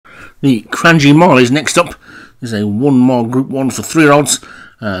The Kranji Mile is next up. There's a 1 mile Group 1 for 3-year-olds.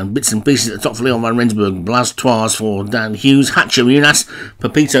 Bits and pieces at the top for Leon van Rensburg. Blastoise for Dan Hughes. Hatcher Munas.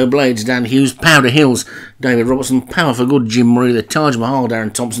 Pepito Blades, Dan Hughes. Powder Hills, David Robertson. Power for Good, Jim Murray. The Taj Mahal,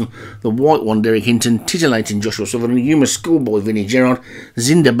 Darren Thompson. The White One, Derek Hinton. Titillating, Joshua Sutherland. Yuma Schoolboy, Vinnie Gerard.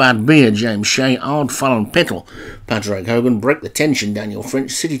 Zindabad Beer, James Shea. Ard Fallon Petal, Patrick Hogan. Break the Tension, Daniel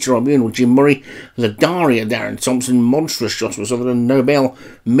French. City Tribunal, Jim Murray. The Daria, Darren Thompson. Monstrous, Joshua Sutherland. Nobel,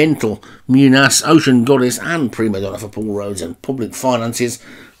 Mental, Munas. Ocean Goddess, and Prima Donna for Paul Rhodes. And Public Finances,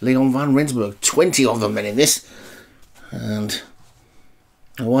 Leon van Rensburg. 20 of them then in this. And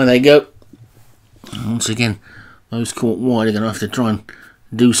away they go. Once again, those caught wide are going to have to try and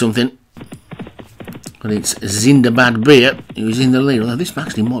do something. But it's Zindabad Beer who's in the lead. Although this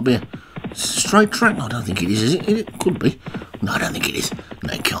actually might be a straight track. No, I don't think it is it? It could be. No, I don't think it is.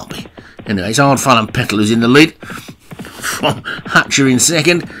 No, it can't be. Anyway, it's Hard Fallon Petal who's in the lead. From Hatcher in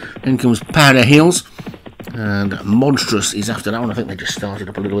second. Then comes Powder Hills. And Monstrous is after that one. I think they just started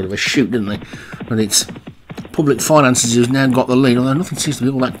up a little bit of a shoot, didn't they? But it's Public Finances who's now got the lead, although nothing seems to be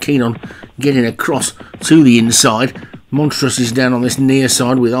all that keen on getting across to the inside. Monstrous is down on this near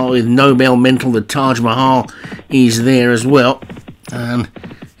side with Nobel Mental. The Taj Mahal is there as well. And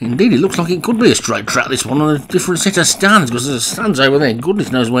indeed, it looks like it could be a straight track, this one, on a different set of stands, because there's stands over there.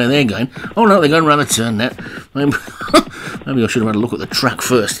 Goodness knows where they're going. Oh no, they're going around the turn now. Maybe I should have had a look at the track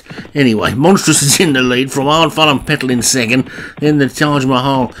first. Anyway, Monstrous is in the lead from Hard Fallon Petal in second. Then the Taj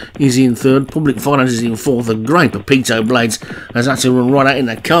Mahal is in third. Public Finance is in fourth. The great Pepito Blades has had to run right out in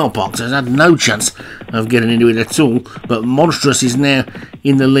the car park, so has had no chance of getting into it at all. But Monstrous is now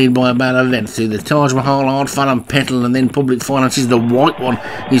in the lead by about a length to the Taj Mahal, Hard Fallon Petal, and then Public Finances. The White One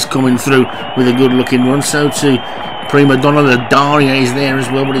is coming through with a good looking run. So too Prima Donna. The Daria is there as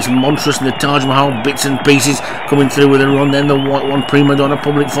well, but it's Monstrous and the Taj Mahal, bits and pieces, coming through with a run. Then the White One, Prima Donna,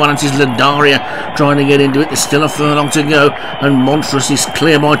 Public Finances, the Daria trying to get into it. There's still a furlong to go, and Monstrous is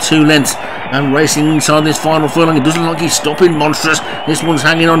clear by 2 lengths and racing inside this final furlong. It doesn't look like he's stopping, Monstrous. This one's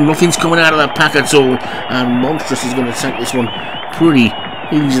hanging on, nothing's coming out of the pack at all, and Monstrous is going to take this one pretty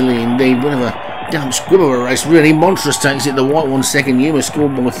easily indeed. Bit of a damn squib of a race, really. Monstrous takes it, the White One second, Yuma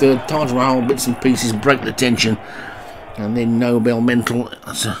Schoolboy third, Taj Mahal, bits and pieces, Break the Tension, and then Nobel Mental.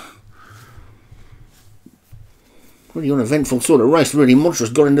 That's a pretty uneventful sort of race, really.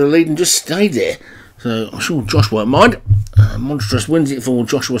 Monstrous got into the lead and just stayed there, so I'm sure Josh won't mind. Monstrous wins it for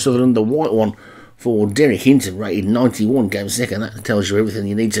Joshua Sutherland. The White One for Derek Hinton, rated 91, came second. That tells you everything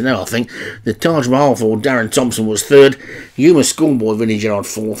you need to know, I think. The Taj Mahal for Darren Thompson was third. Yuma Schoolboy, Vinnie Gerard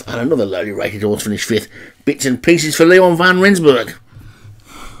fourth, and another lowly rated horse finished fifth. Bits and pieces for Leon van Rensburg.